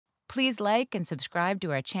Please like and subscribe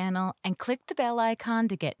to our channel and click the bell icon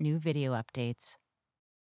to get new video updates.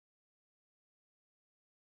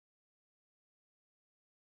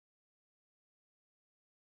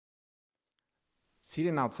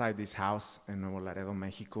 Sitting outside this house in Nuevo Laredo,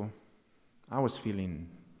 Mexico, I was feeling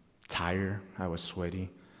tired, I was sweaty,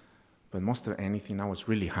 but most of anything, I was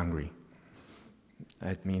really hungry.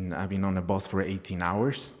 I mean, I've been on a bus for 18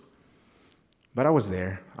 hours, but I was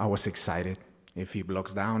there, I was excited. A few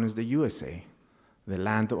blocks down is the USA, the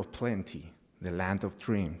land of plenty, the land of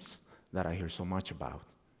dreams that I hear so much about.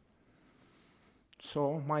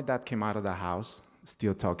 So my dad came out of the house,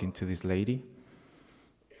 still talking to this lady.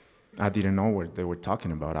 I didn't know what they were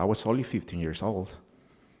talking about. I was only 15 years old.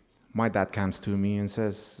 My dad comes to me and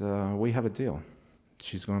says, we have a deal.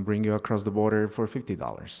 She's gonna bring you across the border for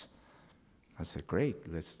 $50. I said, great,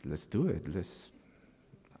 let's do it.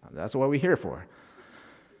 That's what we're here for.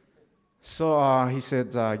 So he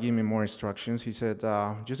said, give me more instructions. He said,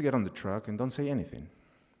 just get on the truck and don't say anything.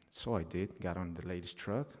 So I did, got on the lady's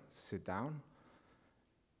truck, sit down.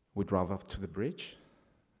 We drove up to the bridge.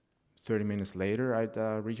 30 minutes later, I'd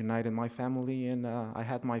reunited my family and I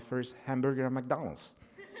had my first hamburger at McDonald's.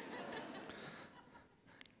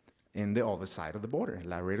 In the other side of the border,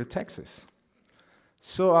 Laredo, Texas.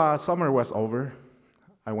 So summer was over.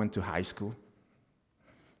 I went to high school.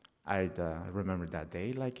 I remember that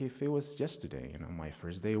day like if it was yesterday, my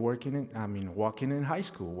first day walking in high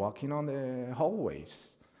school, walking on the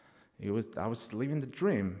hallways. I was living the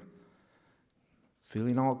dream,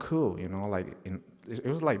 feeling all cool, it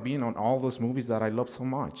was like being on all those movies that I love so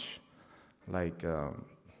much, like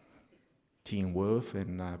Teen Wolf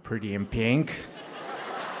and Pretty in Pink.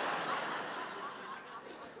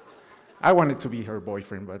 I wanted to be her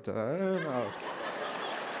boyfriend, but I don't know.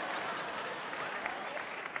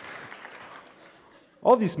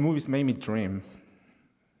 All these movies made me dream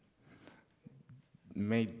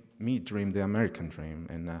the American dream,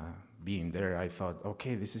 and being there, I thought,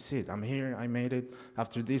 okay, this is it. I'm here, I made it.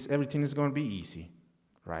 After this, everything is gonna be easy,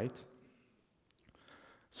 right?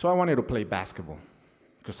 So I wanted to play basketball,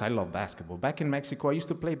 because I love basketball. Back in Mexico, I used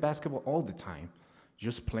to play basketball all the time.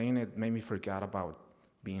 Just playing it made me forget about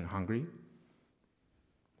being hungry,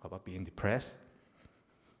 about being depressed.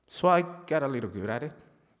 So I got a little good at it.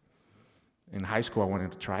 In high school, I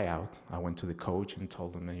wanted to try out. I went to the coach and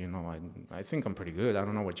told him, I think I'm pretty good. I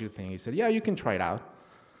don't know what you think. He said, yeah, you can try it out.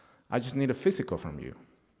 I just need a physical from you.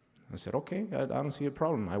 I said, okay, I don't see a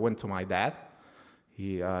problem. I went to my dad.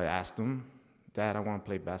 He asked him, Dad, I want to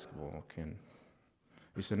play basketball.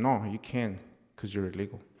 He said, no, you can't, because you're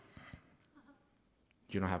illegal.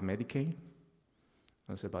 You don't have Medicaid?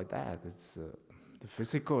 I said, but Dad, the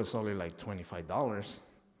physical is only like $25.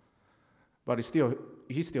 But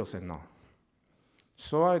he still said no.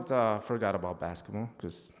 So I forgot about basketball,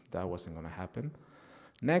 because that wasn't going to happen.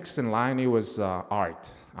 Next in line, it was art.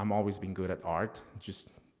 I've always been good at art, just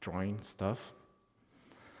drawing stuff.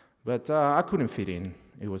 But I couldn't fit in.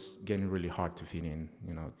 It was getting really hard to fit in,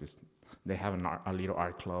 because they have a little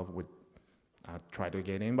art club. I tried to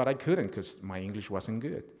get in, but I couldn't, because my English wasn't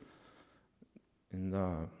good. And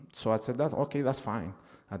so I said, okay, that's fine.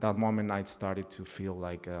 At that moment, I started to feel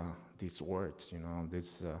like these words,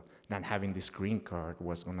 not having this green card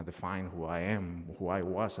was going to define who I am, who I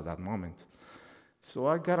was at that moment. So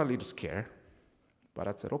I got a little scared, but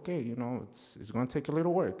I said, okay, it's going to take a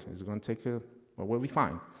little work. It's going to take but we'll be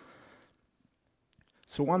fine.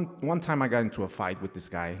 So one time I got into a fight with this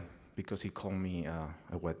guy because he called me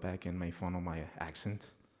a wetback and made fun of my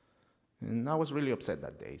accent. And I was really upset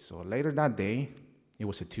that day. So later that day, it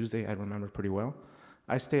was a Tuesday, I remember pretty well,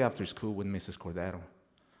 I stayed after school with Mrs. Cordero,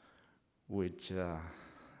 which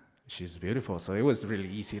she's beautiful, so it was really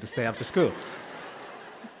easy to stay after school.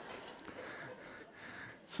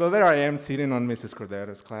 So there I am sitting on Mrs.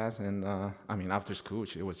 Cordero's class, and after school,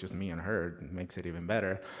 it was just me and her. It makes it even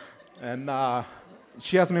better. And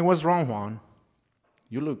she asked me, what's wrong, Juan?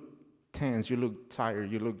 You look tense, you look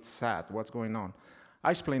tired, you look sad, what's going on?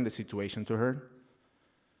 I explained the situation to her,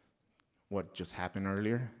 what just happened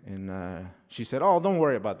earlier, and she said, oh, don't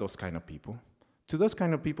worry about those kind of people. To those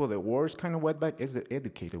kind of people, the worst kind of wetback is the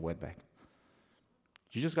educated wetback.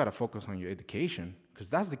 You just gotta focus on your education, because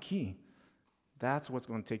that's the key. That's what's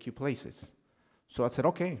gonna take you places. So I said,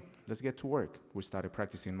 okay, let's get to work. We started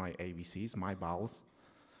practicing my ABCs, my vowels,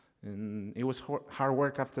 and it was hard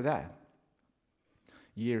work after that.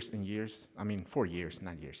 Years and years, 4 years,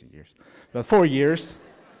 not years and years, but 4 years,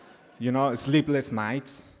 sleepless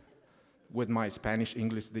nights with my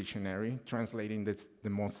Spanish-English dictionary, translating the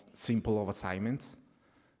most simple of assignments.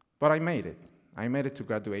 But I made it. I made it to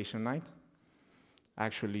graduation night.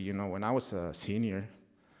 Actually, when I was a senior,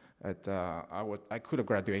 I could have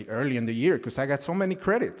graduated early in the year because I got so many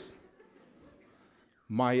credits.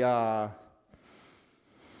 My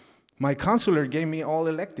counselor gave me all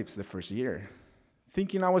electives the first year,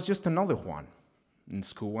 thinking I was just another Juan in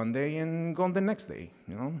school one day and gone the next day.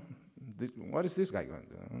 What is this guy going to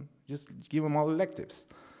do? Just give him all electives.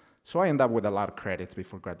 So I ended up with a lot of credits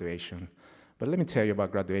before graduation. But let me tell you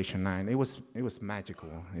about graduation night. It was magical.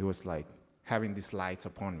 It was like having these lights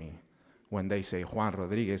upon me. When they say Juan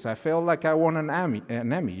Rodriguez, I felt like I won an Emmy,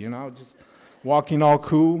 just walking all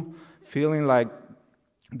cool, feeling like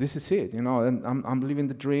this is it, and I'm living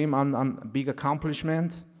the dream. I'm a big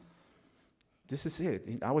accomplishment. This is it.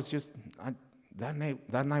 I was just that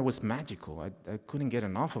night was magical. I couldn't get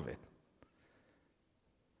enough of it.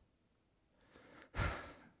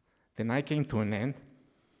 The night came to an end,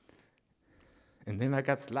 and then I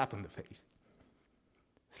got slapped in the face.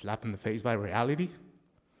 Slapped in the face by reality.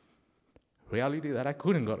 Reality that I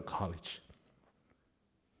couldn't go to college.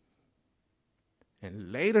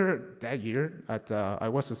 And later that year, I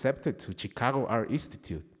was accepted to Chicago Art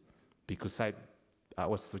Institute because I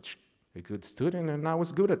was such a good student and I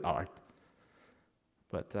was good at art.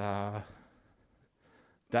 But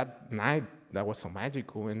that night, that was so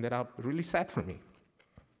magical, ended up really sad for me.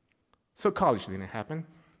 So college didn't happen.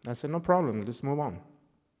 I said, no problem, let's move on.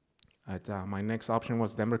 My next option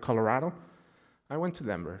was Denver, Colorado. I went to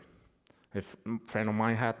Denver. A friend of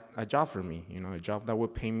mine had a job for me, a job that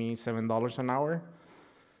would pay me $7 an hour,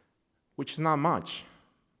 which is not much.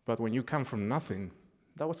 But when you come from nothing,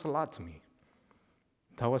 that was a lot to me.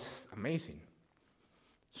 That was amazing.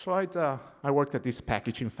 So I worked at this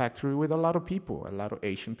packaging factory with a lot of people, a lot of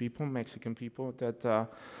Asian people, Mexican people that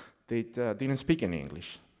they didn't speak any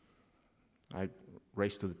English. I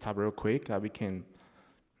raced to the top real quick. I became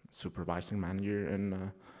supervisor,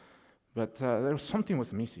 manager, but there was something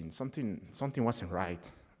was missing. Something wasn't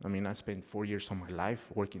right. I mean, I spent 4 years of my life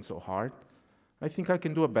working so hard. I think I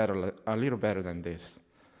can do a little better than this.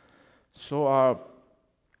 So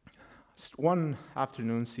one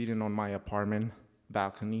afternoon, sitting on my apartment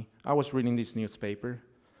balcony, I was reading this newspaper,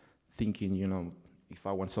 thinking, if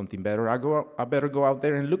I want something better, I better go out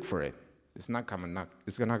there and look for it. It's not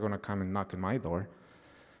gonna come and knock on my door.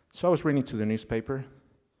 So I was reading through the newspaper,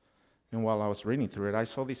 and while I was reading through it, I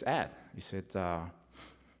saw this ad. It said,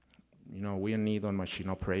 we need on machine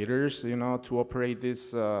operators, to operate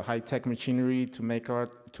this high-tech machinery to make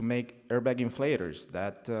airbag inflators.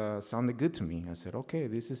 That sounded good to me. I said,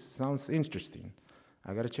 okay, sounds interesting.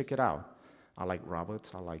 I gotta check it out. I like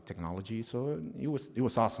robots, I like technology, so it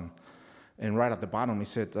was awesome. And right at the bottom, it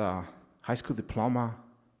said, high school diploma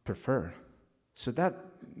preferred. So that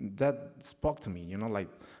spoke to me, like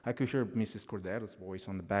I could hear Mrs. Cordero's voice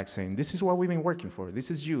on the back saying, this is what we've been working for. This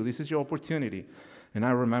is your opportunity. And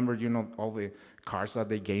I remembered, all the cards that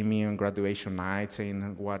they gave me on graduation night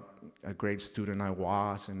saying what a great student I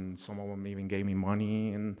was, and some of them even gave me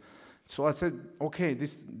money. And so I said, okay,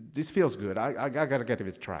 this feels good. I gotta give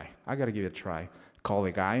it a try. Call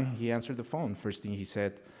the guy, he answered the phone. First thing he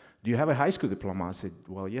said, do you have a high school diploma? I said,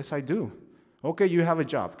 well, yes, I do. Okay, you have a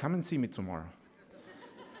job. Come and see me tomorrow.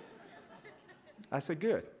 I said,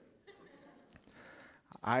 good.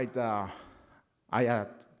 I had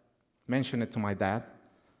mentioned it to my dad,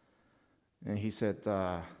 and he said,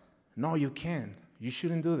 no, you can't. You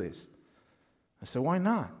shouldn't do this. I said, why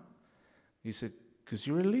not? He said, because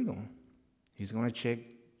you're illegal. He's going to check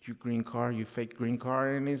your green card, your fake green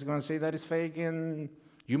card, and he's going to say that it's fake, and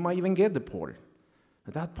you might even get deported.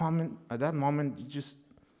 At that moment, it just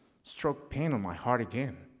struck pain on my heart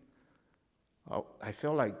again. I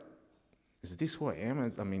felt like, is this who I am?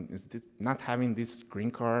 Is this not having this green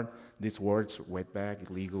card, these words, wetback,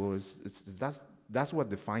 illegal, that's what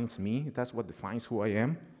defines me? That's what defines who I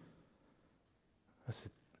am? I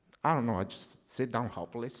said, I don't know. I just sit down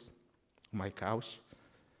helpless on my couch.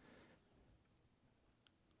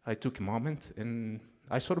 I took a moment, and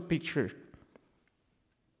I saw the picture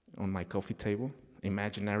on my coffee table,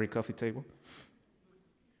 imaginary coffee table.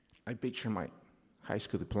 I picture my high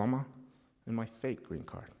school diploma and my fake green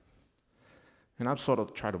card. And I've sort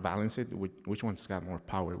of tried to balance it, which one's got more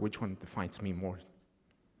power, which one defines me more.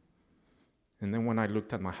 And then when I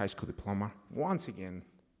looked at my high school diploma, once again,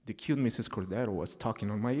 the cute Mrs. Cordero was talking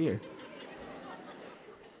on my ear,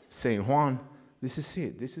 saying, Juan, this is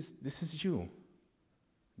it, this is you.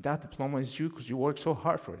 That diploma is you because you work so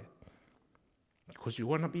hard for it, because you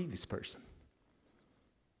want to be this person.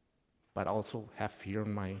 But also have fear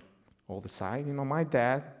on my other side. My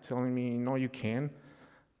dad telling me, no, you can.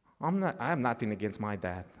 I have nothing against my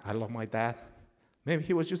dad. I love my dad. Maybe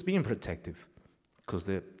he was just being protective because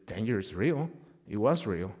the danger is real. It was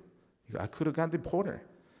real. I could have got deported.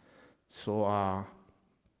 So,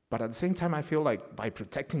 but at the same time, I feel like by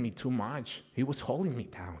protecting me too much, he was holding me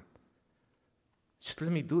down. Just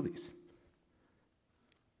let me do this.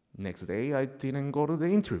 Next day, I didn't go to the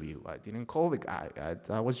interview. I didn't call the guy.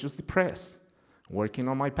 I was just depressed, working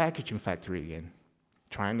on my packaging factory again,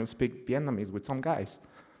 trying to speak Vietnamese with some guys.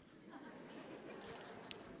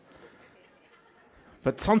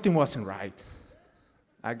 But something wasn't right.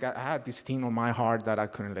 I had this thing on my heart that I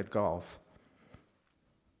couldn't let go of.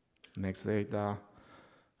 Next day,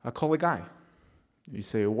 I call a guy. He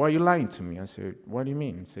said, "Why are you lying to me?" I said, "What do you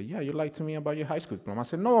mean?" He said, "Yeah, you lied to me about your high school diploma." I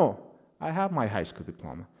said, "No, I have my high school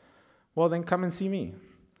diploma." "Well, then come and see me."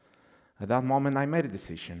 At that moment, I made a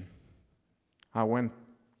decision. I went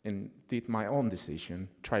and did my own decision,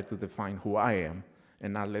 tried to define who I am,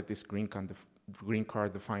 and not let this green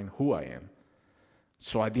card define who I am.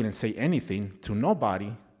 So I didn't say anything to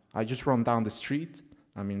nobody. I just ran down the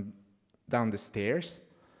stairs,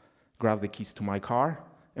 grabbed the keys to my car,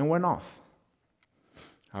 and went off.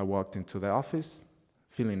 I walked into the office,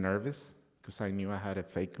 feeling nervous, because I knew I had a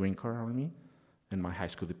fake green card on me and my high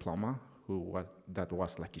school diploma, that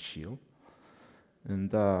was like a shield. And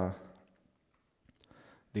the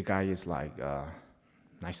guy is like,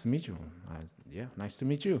 "Nice to meet you." "Yeah, nice to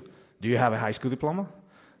meet you. Do you have a high school diploma?"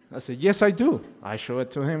 I said, "Yes, I do." I showed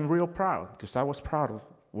it to him real proud, because I was proud of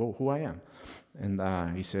who I am. And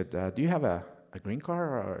he said, "Do you have a green card,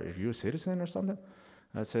 or are you a citizen or something?"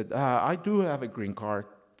 I said, "I do have a green card."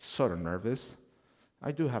 Sort of nervous.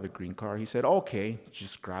 "I do have a green card." He said, "Okay."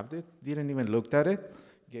 Just grabbed it, didn't even look at it,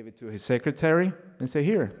 gave it to his secretary, and said,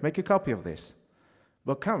 "Here, make a copy of this.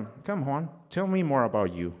 But come, Juan, tell me more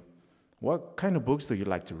about you. What kind of books do you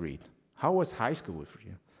like to read? How was high school for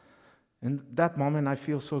you?" In that moment, I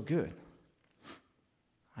feel so good.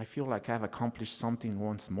 I feel like I've accomplished something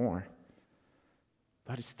once more,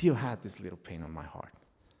 but I still had this little pain on my heart,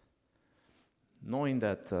 knowing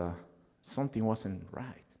that something wasn't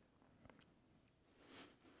right.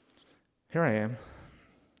 Here I am.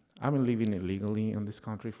 I've been living illegally in this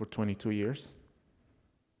country for 22 years.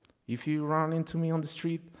 If you run into me on the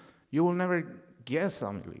street, you will never guess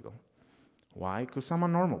I'm illegal. Why? Because I'm a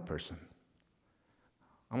normal person.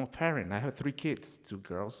 I'm a parent. I have 3 kids, 2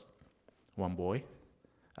 girls, 1 boy.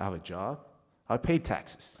 I have a job. I pay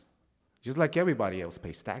taxes, just like everybody else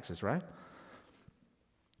pays taxes, right?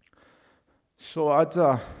 So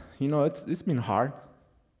it's been hard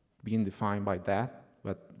being defined by that,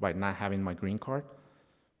 but by not having my green card,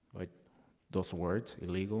 by those words,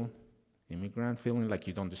 illegal, immigrant, feeling like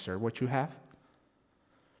you don't deserve what you have.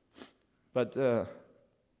 But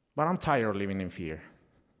I'm tired of living in fear.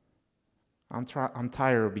 I'm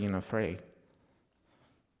tired of being afraid.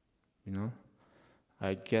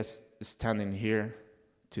 I guess standing here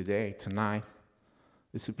today, tonight,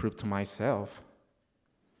 is to prove to myself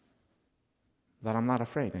that I'm not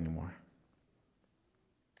afraid anymore.